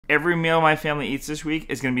Every meal my family eats this week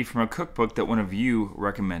is going to be from a cookbook that one of you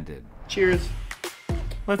recommended. Cheers.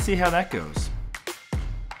 Let's see how that goes.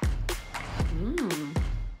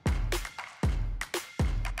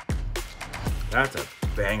 That's a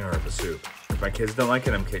banger of a soup. If my kids don't like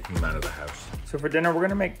it, I'm kicking them out of the house. So for dinner, we're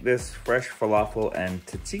gonna make this fresh falafel and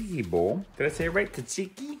tzatziki bowl. Did I say it right?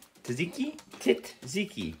 Tzatziki? Tzatziki?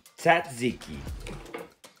 Tzatziki. Tzatziki.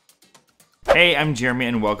 Hey, I'm Jeremy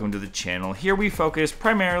and welcome to the channel. Here we focus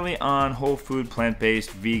primarily on whole food,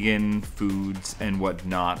 plant-based, vegan foods and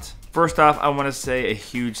whatnot. First off, I want to say a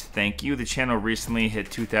huge thank you. The channel recently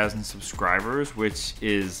hit 2,000 subscribers, which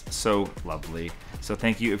is so lovely. So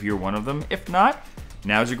thank you if you're one of them. If not,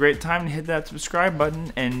 now's a great time to hit that subscribe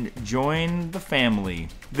button and join the family,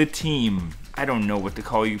 the team. I don't know what to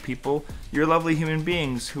call you people. You're lovely human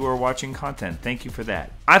beings who are watching content. Thank you for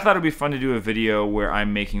that. I thought it'd be fun to do a video where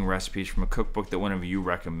I'm making recipes from a cookbook that one of you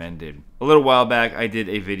recommended. A little while back, I did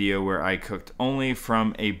a video where I cooked only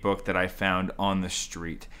from a book that I found on the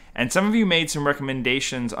street. And some of you made some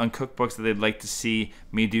recommendations on cookbooks that they'd like to see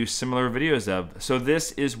me do similar videos of. So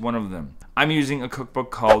this is one of them. I'm using a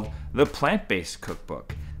cookbook called the Plant-Based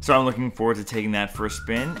Cookbook. So I'm looking forward to taking that for a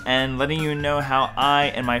spin and letting you know how I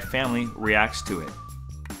and my family reacts to it.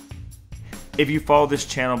 If you follow this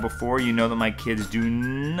channel before, you know that my kids do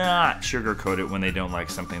not sugarcoat it when they don't like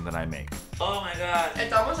something that I make. Oh my god.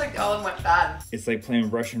 It's almost like all in went bad. It's like playing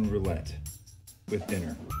Russian roulette with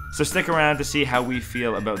dinner. So stick around to see how we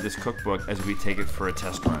feel about this cookbook as we take it for a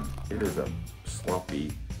test run. It is a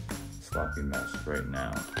sloppy mess right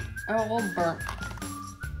now. Oh, a little burnt.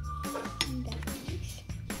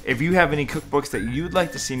 If you have any cookbooks that you'd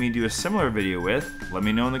like to see me do a similar video with, let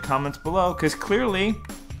me know in the comments below, because clearly,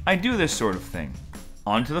 I do this sort of thing.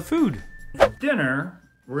 On to the food. For dinner,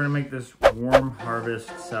 we're gonna make this warm harvest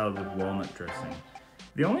salad with walnut dressing.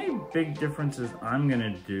 The only big differences I'm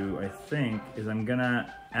gonna do, I think, is I'm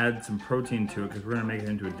gonna add some protein to it, because we're gonna make it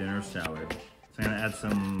into a dinner salad. So I'm gonna add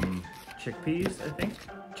some chickpeas, I think.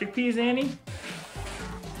 Chickpeas, Annie?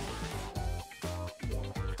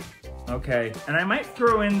 Okay, and I might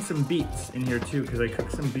throw in some beets in here too, because I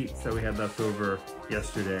cooked some beets that we had left over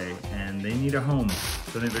yesterday, and they need a home,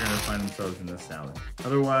 so I think they're gonna find themselves in this salad.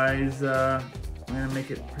 Otherwise, I'm gonna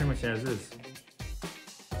make it pretty much as is.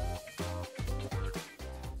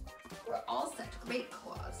 We're all such great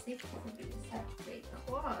cloths. They can do such great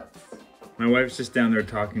cloths. My wife's just down there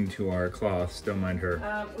talking to our cloths, don't mind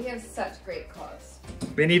her. We have such great cloths.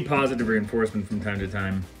 They need positive reinforcement from time to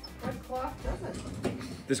time. What cloth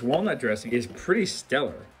doesn't? This walnut dressing is pretty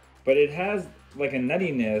stellar, but it has like a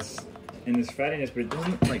nuttiness and this fattiness, but it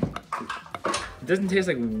doesn't taste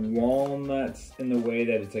like walnuts in the way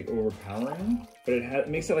that it's like overpowering, but it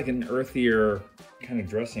makes it like an earthier kind of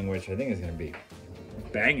dressing, which I think is gonna be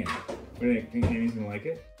banging. What do you think? Annie's gonna like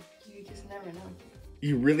it? You just never know.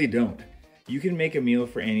 You really don't. You can make a meal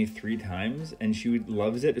for Annie 3 times and she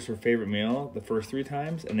loves it. It's her favorite meal the first 3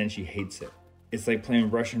 times and then she hates it. It's like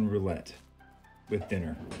playing Russian roulette with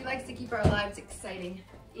dinner. She likes to keep our lives exciting,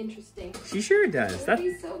 interesting. She sure does. It would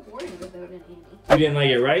be so boring without an Annie. You didn't like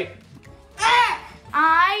it, right?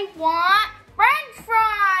 I want French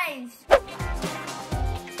fries!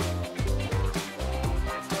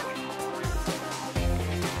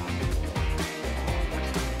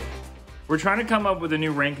 We're trying to come up with a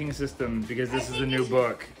new ranking system because this is a new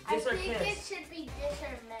book. I think it should be dish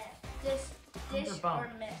or miss. Dish or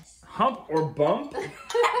miss. Hump or bump?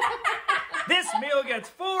 This meal gets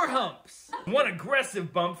 4 humps. 1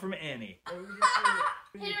 aggressive bump from Annie. Hit or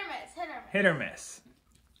miss, hit or miss. Hit or miss.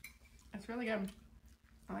 It's really good.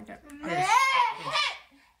 I like it.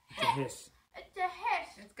 It's a hiss. It's a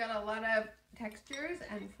hiss. It's got a lot of textures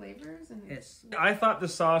and flavors and Hiss. I thought the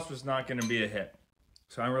sauce was not going to be a hit,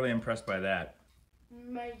 so I'm really impressed by that.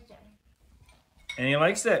 Amazing. Annie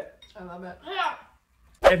likes it. I love it.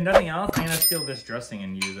 If nothing else, I'm going to steal this dressing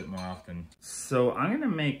and use it more often. So I'm going to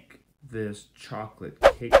make this chocolate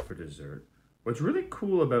cake for dessert. What's really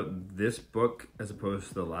cool about this book, as opposed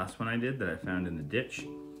to the last one I did that I found in the ditch,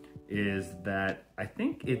 is that I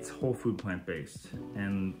think it's whole food plant-based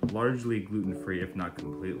and largely gluten-free, if not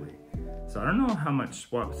completely. So I don't know how much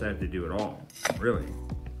swaps I have to do at all, really.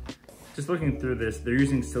 Just looking through this, they're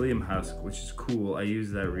using psyllium husk, which is cool. I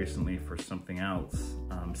used that recently for something else,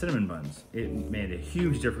 cinnamon buns. It made a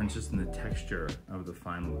huge difference just in the texture of the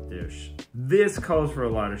final dish. This calls for a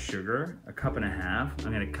lot of sugar, 1.5 cups.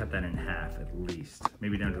 I'm gonna cut that in half at least,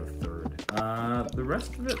 maybe down to 1/3. The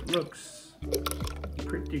rest of it looks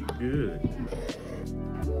pretty good.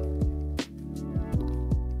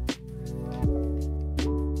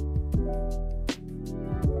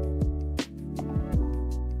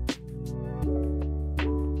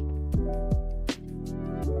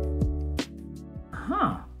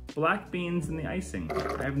 Huh, black beans in the icing.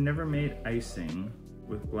 I've never made icing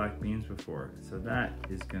with black beans before, so that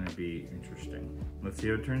is gonna be interesting. Let's see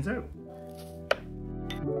how it turns out.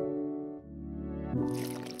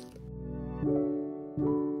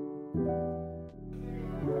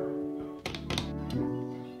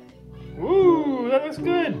 Ooh, that looks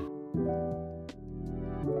good.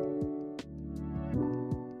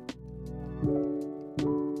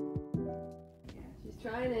 She's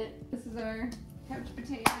trying it. This is our couch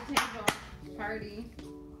potato table party.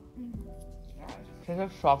 Tastes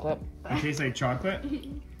like chocolate. It tastes like chocolate?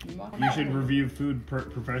 You should review food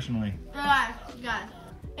professionally. God.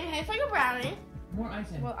 It tastes like a brownie. More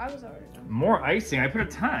icing. Well, I was already done. More icing? I put a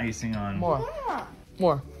ton of icing on. More. Yeah.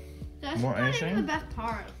 More. That's More not icing? even the best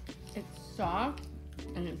part. It's soft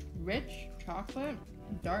and it's rich chocolate,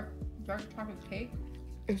 dark chocolate cake.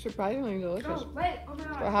 It's surprisingly delicious Wait, oh my for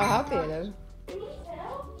god. how healthy it is.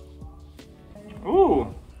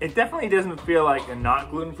 Ooh, it definitely doesn't feel like a not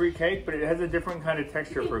gluten-free cake, but it has a different kind of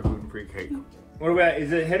texture for a gluten-free cake. What about,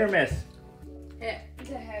 is it hit or miss? Hit. It's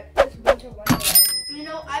a hit. It's winter wonderland. You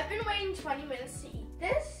know, I've been waiting 20 minutes to eat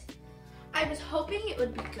this. I was hoping it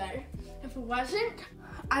would be good. If it wasn't,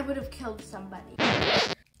 I would have killed somebody.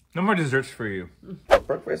 No more desserts for you. For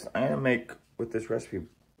breakfast, I'm gonna make what this recipe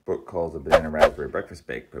book calls a banana raspberry breakfast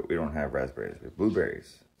bake, but we don't have raspberries, we have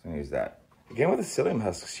blueberries. So I'm gonna use that. Again with the psyllium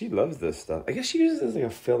husk, she loves this stuff. I guess she uses it as like a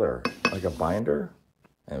filler, like a binder.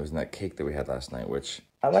 And it was in that cake that we had last night, which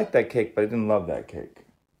I liked that cake, but I didn't love that cake.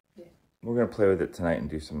 Yeah. We're gonna play with it tonight and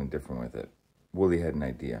do something different with it. Wooly had an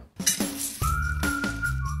idea.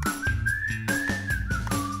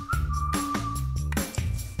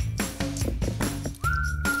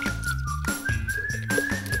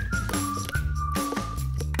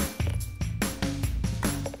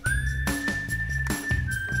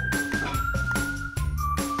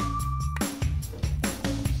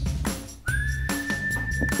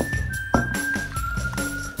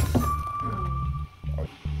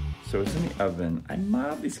 So it's in the oven. I'm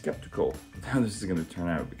mildly skeptical of how this is gonna turn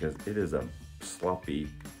out because it is a sloppy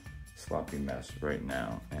mess right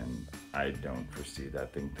now, and I don't foresee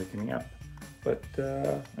that thing picking up. But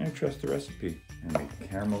I'm gonna trust the recipe and make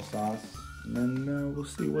caramel sauce, and then we'll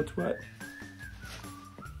see what's what.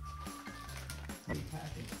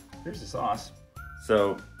 Here's the sauce.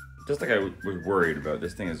 So, just like I was worried about,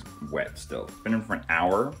 this thing is wet still. It's been in for an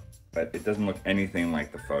hour, but it doesn't look anything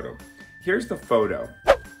like the photo. Here's the photo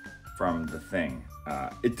from the thing.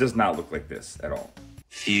 It does not look like this at all.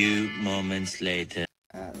 Few moments later.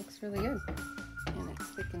 It looks really good. And it's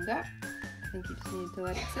thickened up. I think you just need to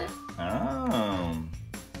let it sit. Oh.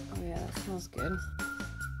 Oh yeah, that smells good.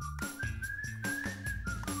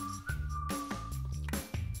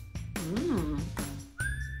 Mmm.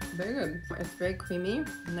 Very good. It's very creamy,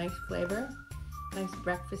 nice flavor, nice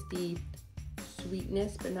breakfasty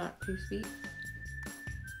sweetness, but not too sweet.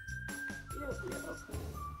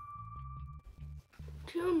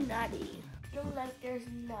 Too nutty. Don't like there's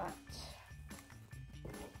nuts.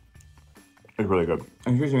 It's really good.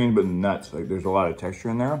 And here's what I mean about the nuts. Like, there's a lot of texture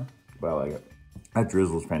in there, but I like it. That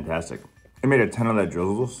drizzle is fantastic. I made a ton of that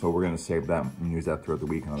drizzle, so we're gonna save that and use that throughout the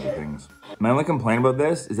week and other things. My only complaint about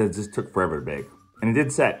this is that it just took forever to bake. And it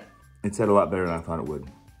did set. It set a lot better than I thought it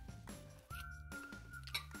would.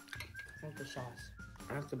 I like the sauce.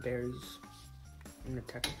 I like the berries and the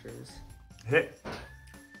textures. Hit.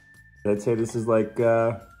 I'd say this is like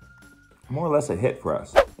more or less a hit for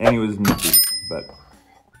us. And it was meaty, but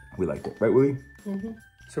we liked it. Right, Willie? Mm-hmm.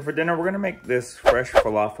 So for dinner, we're gonna make this fresh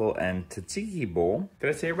falafel and tzatziki bowl. Did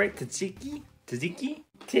I say it right? Tzatziki? Tzatziki?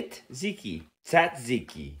 Tzatziki.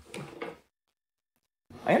 Tzatziki.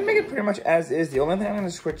 I'm gonna make it pretty much as is. The only thing I'm gonna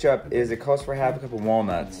switch up is it calls for half a cup of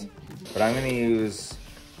walnuts, but I'm gonna use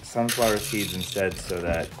sunflower seeds instead so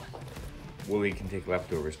that Wooly can take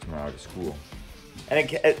leftovers tomorrow to school. And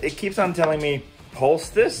it keeps on telling me, pulse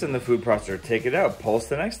this in the food processor, take it out, pulse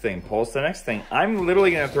the next thing, pulse the next thing. I'm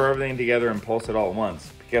literally gonna throw everything together and pulse it all at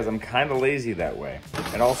once because I'm kind of lazy that way.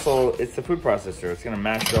 And also, it's the food processor. It's gonna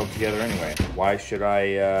mash it all together anyway. Why should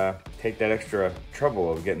I take that extra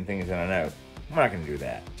trouble of getting things in and out? I'm not gonna do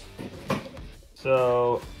that.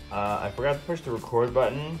 So, I forgot to push the record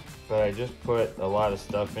button, but I just put a lot of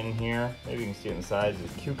stuff in here. Maybe you can see it in the sides.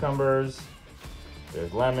 There's cucumbers,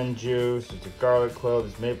 there's lemon juice, there's a garlic clove,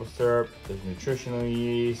 there's maple syrup, there's nutritional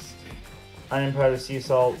yeast, onion powder, sea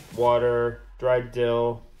salt, water, dried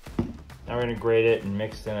dill. Now we're gonna grate it and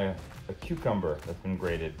mix in a cucumber that's been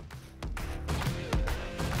grated.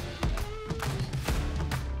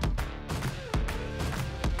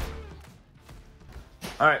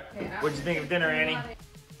 All right, what'd you think of dinner, Annie?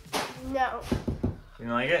 No. You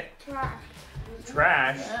didn't like it? Trash.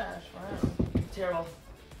 Trash? Trash, wow. Terrible.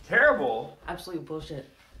 Terrible? Absolute bullshit.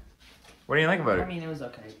 What do you like about it? I mean, it was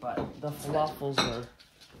okay, but the falafels were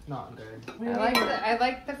not good. I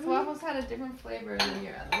like the falafels had a different flavor than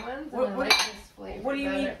your other ones. And I like this flavor. What do you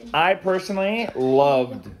mean? I personally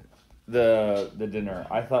loved the dinner.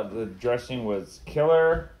 I thought the dressing was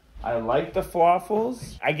killer. I liked the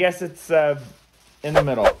falafels. I guess it's in the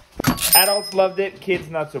middle. Adults loved it, kids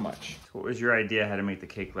not so much. What was your idea how to make the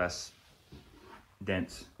cake less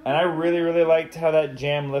dense? And I really liked how that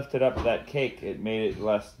jam lifted up that cake. It made it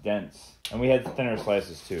less dense. And we had thinner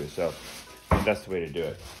slices too, so I think that's the way to do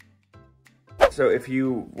it. So if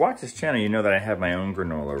you watch this channel, you know that I have my own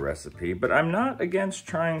granola recipe, but I'm not against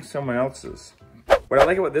trying someone else's. What I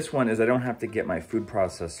like about this one is I don't have to get my food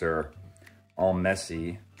processor all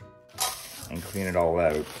messy and clean it all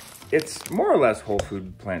out. It's more or less whole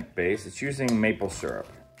food plant-based. It's using maple syrup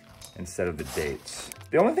instead of the dates.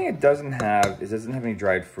 The only thing it doesn't have is it doesn't have any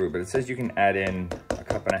dried fruit, but it says you can add in 1.5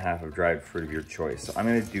 cups of dried fruit of your choice. So I'm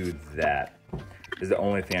gonna do that. Is the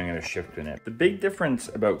only thing I'm gonna shift in it. The big difference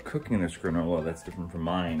about cooking this granola that's different from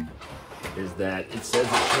mine is that it says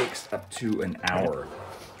it takes up to an hour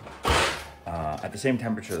at the same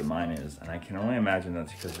temperature that mine is. And I can only imagine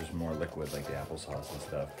that's because there's more liquid like the applesauce and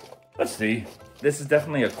stuff. Let's see. This is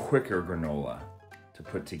definitely a quicker granola to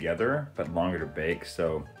put together, but longer to bake.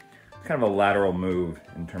 So it's kind of a lateral move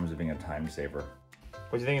in terms of being a time saver.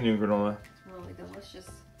 What do you think of new granola? It's really delicious.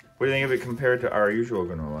 What do you think of it compared to our usual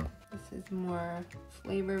granola? This is more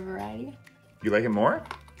flavor variety. You like it more?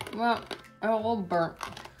 Well, a little burnt.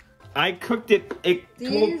 I cooked it.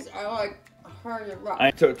 These are like hard to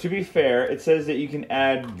rock. So to be fair, it says that you can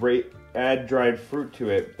add dried fruit to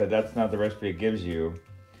it, but that's not the recipe it gives you.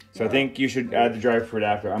 So I think you should add the dried fruit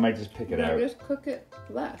after. I might just pick it out. Just cook it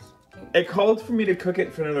less. It called for me to cook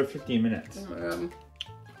it for another 15 minutes. Oh my God.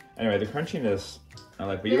 Anyway, the crunchiness I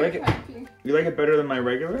like, but you like it. You like it better than my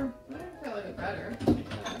regular? I like it better.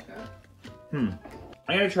 I'm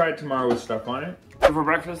gonna try it tomorrow with stuff on it. So for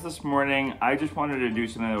breakfast this morning, I just wanted to do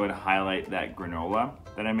something that would highlight that granola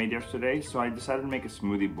that I made yesterday. So I decided to make a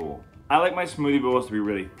smoothie bowl. I like my smoothie bowls to be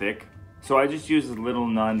really thick. So I just use as little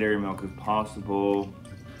non-dairy milk as possible,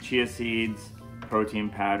 chia seeds, protein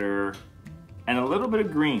powder, and a little bit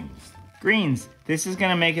of greens. Greens. This is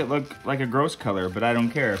gonna make it look like a gross color, but I don't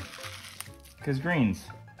care. Because greens.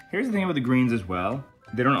 Here's the thing about the greens as well.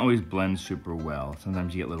 They don't always blend super well.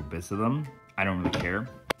 Sometimes you get little bits of them. I don't really care.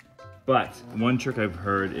 But one trick I've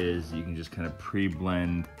heard is you can just kind of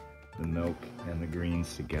pre-blend the milk and the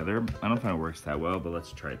greens together. I don't find it works that well, but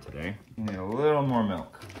let's try it today. You need a little more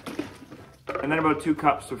milk. And then about 2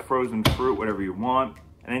 cups of frozen fruit, whatever you want.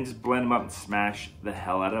 And then just blend them up and smash the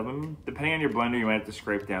hell out of them. Depending on your blender, you might have to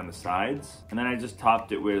scrape down the sides. And then I just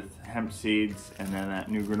topped it with hemp seeds and then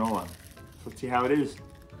that new granola. So let's see how it is.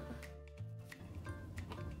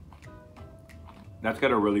 That's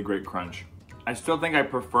got a really great crunch. I still think I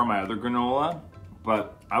prefer my other granola,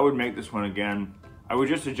 but I would make this one again. I would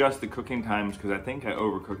just adjust the cooking times because I think I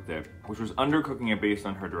overcooked it, which was undercooking it based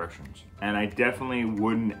on her directions. And I definitely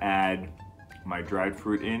wouldn't add my dried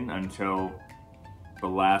fruit in until the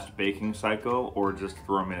last baking cycle, or just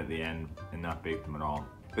throw them in at the end and not bake them at all.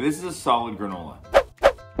 But this is a solid granola.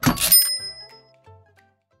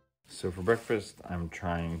 So for breakfast, I'm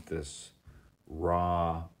trying this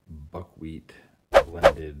raw buckwheat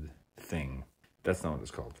blended thing. That's not what it's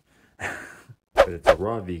called. But it's a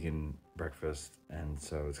raw vegan breakfast, and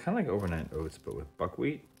so it's kind of like overnight oats, but with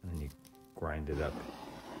buckwheat, and then you grind it up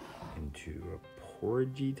into a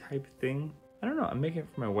porridgey type thing. I don't know, I'm making it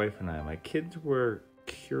for my wife and I. My kids were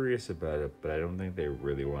curious about it, but I don't think they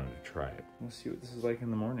really wanted to try it. Let's see what this is like in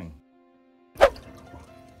the morning. Oh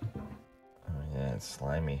yeah, it's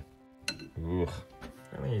slimy. Ugh.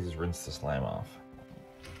 I think you just rinse the slime off.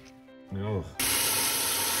 Ugh.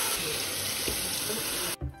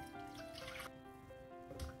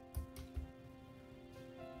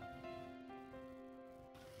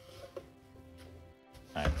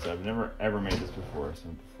 Alright, so I've never ever made this before, so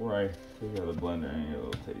before I take it out of the blender, I need a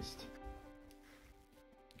little taste.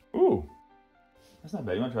 Ooh! That's not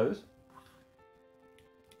bad. You want to try this?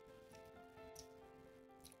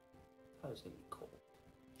 I thought it was gonna be cold.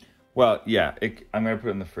 Well, yeah, I'm going to put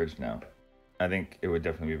it in the fridge now. I think it would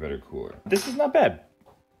definitely be better cooler. This is not bad.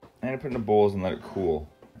 I'm going to put it in the bowls and let it cool.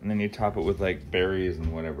 And then you top it with like berries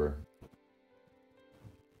and whatever.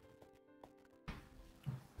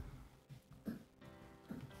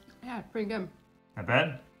 Yeah, it's pretty good. Not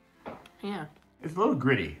bad? Yeah. It's a little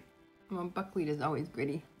gritty. Well, buckwheat is always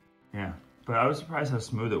gritty. Yeah, but I was surprised how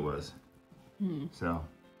smooth it was. So.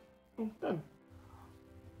 It's good.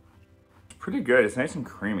 It's pretty good. It's nice and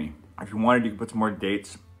creamy. If you wanted, you could put some more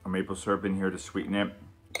dates or maple syrup in here to sweeten it.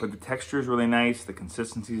 But the texture is really nice. The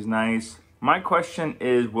consistency is nice. My question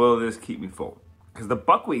is, will this keep me full? Because the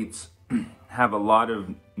buckwheats have a lot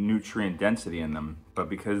of nutrient density in them, but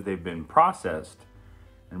because they've been processed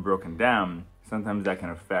and broken down, sometimes that can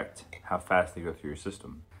affect how fast they go through your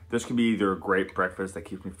system. This could be either a great breakfast that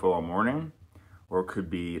keeps me full all morning, or it could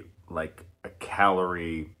be like a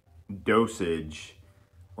calorie dosage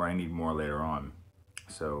where I need more later on.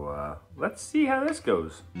 So let's see how this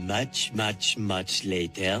goes. Much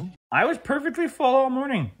later. I was perfectly full all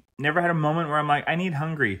morning. Never had a moment where I'm like, I need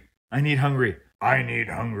hungry. I need hungry. I need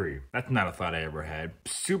hungry. That's not a thought I ever had.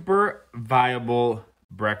 Super viable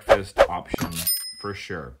breakfast option for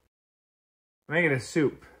sure. I'm making a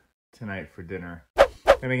soup tonight for dinner.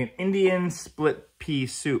 I'm making an Indian split pea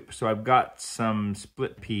soup. So I've got some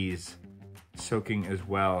split peas soaking as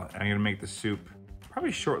well. I'm gonna make the soup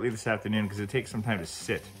probably shortly this afternoon because it takes some time to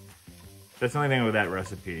sit. That's the only thing with that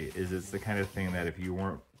recipe is it's the kind of thing that if you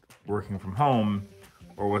weren't working from home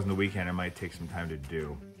or wasn't the weekend, it might take some time to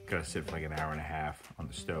do. Gotta sit for like an hour and a half on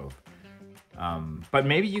the stove. But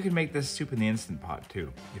maybe you can make this soup in the Instant Pot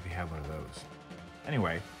too, if you have one of those.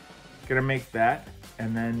 Anyway, gonna make that,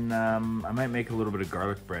 and then I might make a little bit of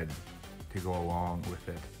garlic bread to go along with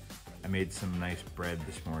it. I made some nice bread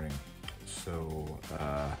this morning, so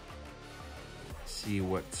see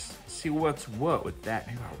what's what with that.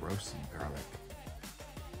 Maybe I'll roast some garlic.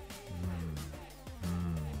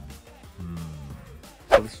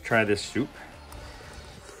 So let's try this soup.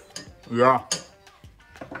 Yeah,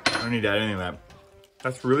 I don't need to add any of that.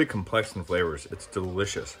 That's really complex in flavors. It's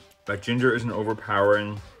delicious. That ginger isn't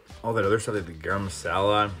overpowering. All that other stuff, like the garam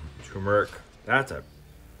masala, turmeric, that's a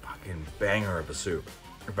fucking banger of a soup.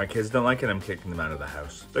 If my kids don't like it, I'm kicking them out of the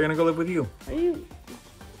house. They're gonna go live with you. Are you?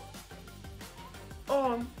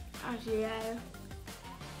 Oh, actually, yeah.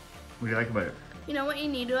 What do you like about it? You know what you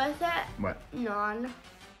need with it? What? Naan.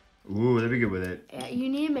 Ooh, that'd be good with it. Yeah, you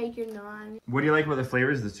need to make your naan. What do you like about the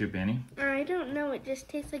flavors of the soup, Annie? I don't know. It just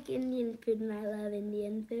tastes like Indian food, and I love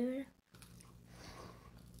Indian food.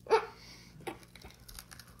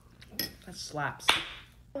 That slaps.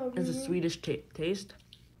 It's a Swedish taste.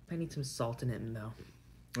 I need some salt in it, though.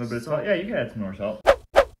 A little bit of salt? Yeah, you can add some more salt.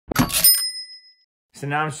 So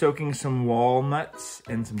now I'm soaking some walnuts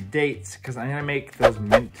and some dates because I'm gonna make those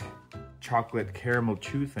mint chocolate caramel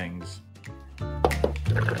chew things.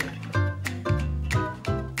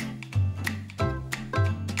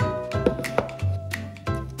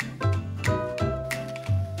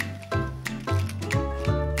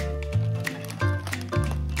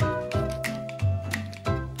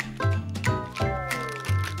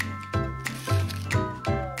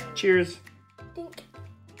 Cheers. Think.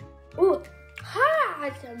 Ooh,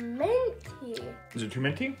 it's a minty. Is it too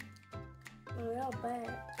minty? A little bit.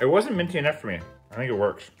 It wasn't minty enough for me. I think it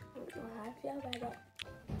works. I feel better.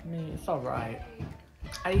 I mean, it's alright.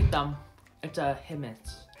 I eat them. It's a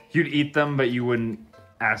himmet. You'd eat them, but you wouldn't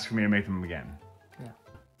ask for me to make them again. Yeah.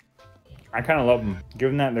 I kind of love them.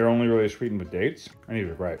 Given that they're only really sweetened with dates, I think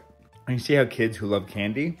it's right. And you see how kids who love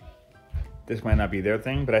candy, this might not be their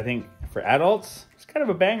thing, but I think for adults, it's kind of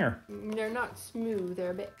a banger. They're not smooth.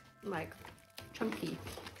 They're a bit, like, chunky.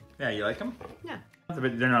 Yeah, you like them? Yeah.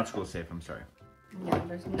 But they're not school safe, I'm sorry. Yeah,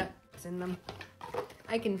 there's nuts in them.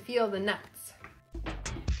 I can feel the nuts.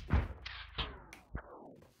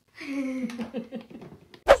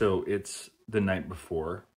 So it's the night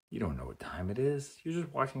before. You don't know what time it is. You're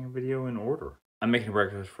just watching a video in order. I'm making a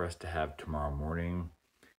breakfast for us to have tomorrow morning.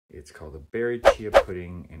 It's called a berry chia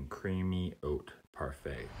pudding and creamy oat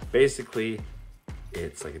parfait. Basically,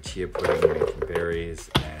 it's like a chia pudding made from berries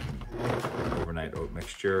and overnight oat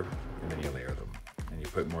mixture, and then you layer them. And you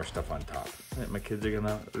put more stuff on top. And my kids are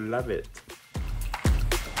gonna love it.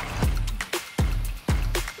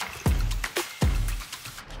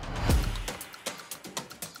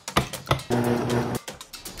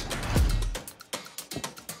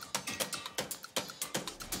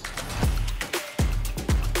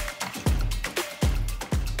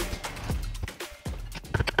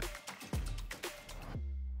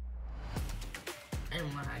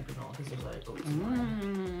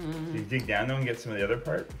 Did you dig down though and get some of the other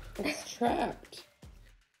part? It's trapped.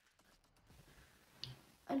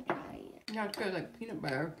 I'm trying it. Yeah, it's good, like peanut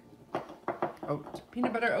butter. Oats.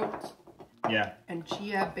 Peanut butter oats. Yeah. And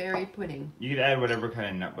chia berry pudding. You could add whatever kind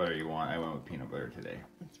of nut butter you want. I went with peanut butter today.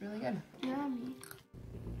 It's really good. Yummy.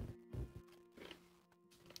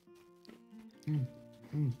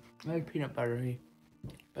 I like peanut buttery.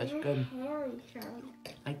 That's good.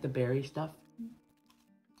 Like the berry stuff.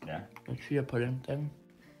 Yeah. The chia pudding thing.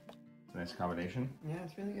 It's a nice combination. Yeah,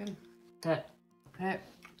 it's really good. Pet. Pet.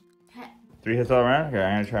 3 hits all around? Okay,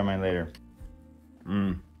 I'm gonna try mine later.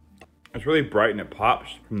 It's really bright and it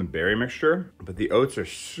pops from the berry mixture, but the oats are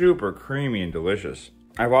super creamy and delicious.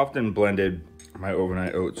 I've often blended my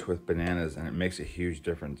overnight oats with bananas and it makes a huge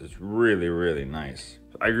difference. It's really, really nice.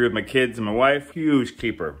 I agree with my kids and my wife, huge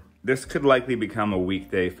keeper. This could likely become a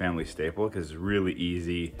weekday family staple because it's really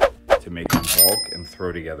easy to make in bulk and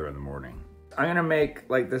throw together in the morning. I'm gonna make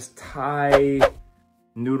like this Thai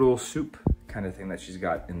noodle soup kind of thing that she's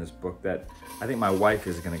got in this book that I think my wife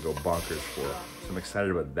is gonna go bonkers for. So I'm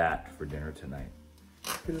excited about that for dinner tonight.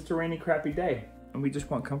 Because it's a rainy, crappy day and we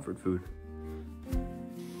just want comfort food.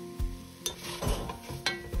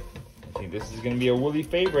 I think this is gonna be a Wooly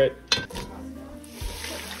favorite.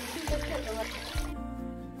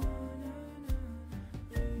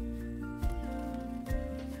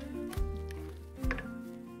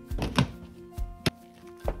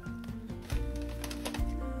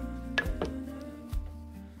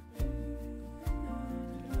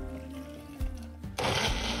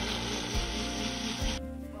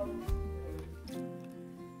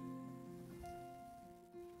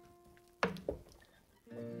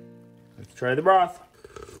 Let's try the broth.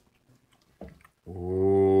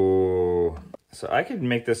 Ooh. So I could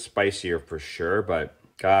make this spicier for sure, but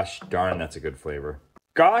gosh darn, that's a good flavor.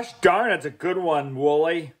 Gosh darn, that's a good one,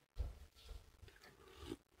 Wooly.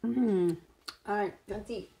 All right, let's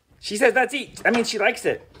eat. She says let's eat. I mean, she likes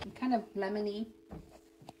it. Kind of lemony,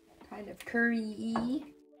 kind of curry-y.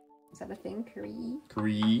 Is that a thing? Curry?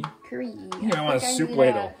 Curry. Curry-y. Yeah, I want a soup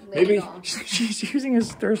ladle. Maybe she's using a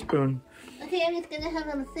stir spoon. Okay, I'm just gonna have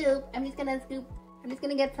some soup. I'm just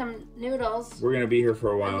gonna get some noodles. We're gonna be here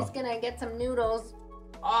for a I'm while. just gonna get some noodles.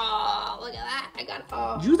 Oh, look at that. I got,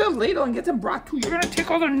 oh. Use that ladle and get some broth too. You're gonna take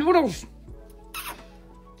all the noodles.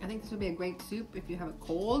 I think this would be a great soup if you have it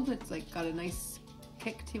cold. It's like got a nice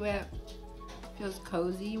kick to it. Feels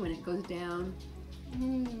cozy when it goes down.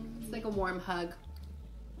 It's like a warm hug.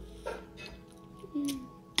 That's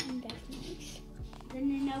nice. The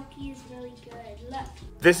gnocchi is really good. Look.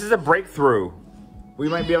 This is a breakthrough. We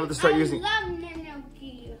might be able to start using I love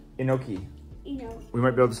gnocchi. enoki. You know. We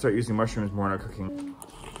might be able to start using mushrooms more in our cooking.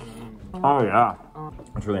 Oh yeah,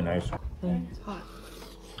 it's really nice. It's hot.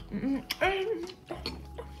 What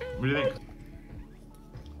do you think?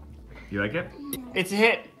 You like it? It's a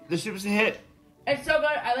hit. The soup's a hit. It's so good.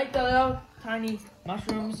 I like the little tiny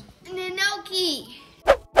mushrooms. Gnocchi.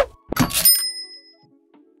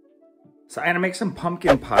 So I'm gonna make some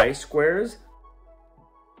pumpkin pie squares.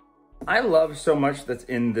 I love so much that's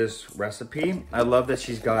in this recipe. I love that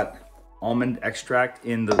she's got almond extract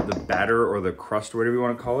in the batter or the crust or whatever you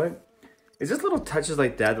want to call it. It's just little touches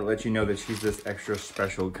like that that let you know that she's this extra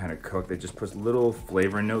special kind of cook that just puts little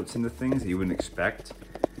flavor notes into things that you wouldn't expect.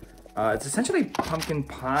 It's essentially pumpkin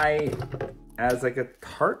pie as like a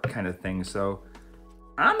tart kind of thing. So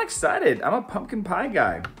I'm excited. I'm a pumpkin pie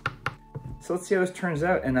guy. So let's see how this turns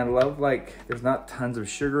out. And I love like, there's not tons of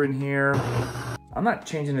sugar in here. I'm not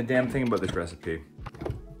changing a damn thing about this recipe.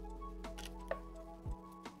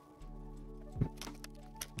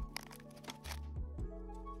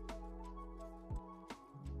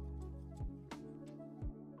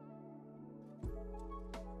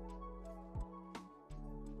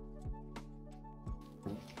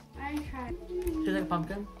 I tried. Do you like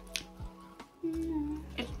pumpkin?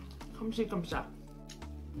 It's come see, come stop.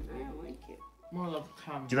 I don't like it. More like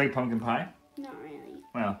come. Do you like pumpkin pie? Not really.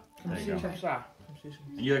 Well, there you go. Come stop.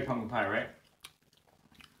 You like pumpkin pie, right?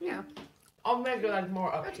 Yeah. I'll make it like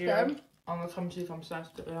more up That's here. good. On the come see, come stop.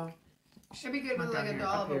 Yeah. Should be good with like a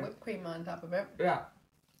dollop of whipped cream on top of it. Yeah.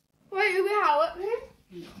 Wait, you got it?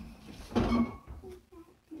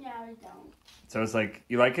 Yeah, I don't. So it's like,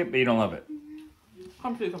 you like it, but you don't love it.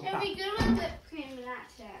 Come see, come It'd stop. be good with whipped cream and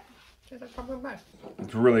that's it. Just like pumpkin pie.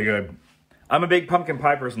 It's really good. I'm a big pumpkin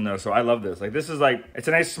pie person though, so I love this. Like this is like, it's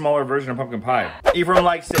a nice smaller version of pumpkin pie. Ephraim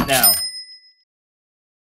likes it now.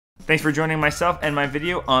 Thanks for joining myself and my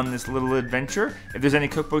video on this little adventure. If there's any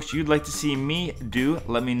cookbooks you'd like to see me do,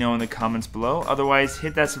 let me know in the comments below. Otherwise,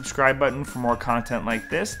 hit that subscribe button for more content like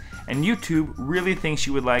this. And YouTube really thinks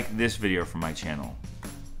you would like this video from my channel.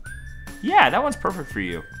 Yeah, that one's perfect for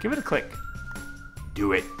you. Give it a click.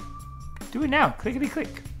 Do it. Do it now. Clickety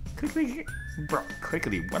click. Clickety click. Bro,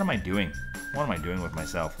 clickety. What am I doing? What am I doing with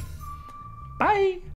myself? Bye.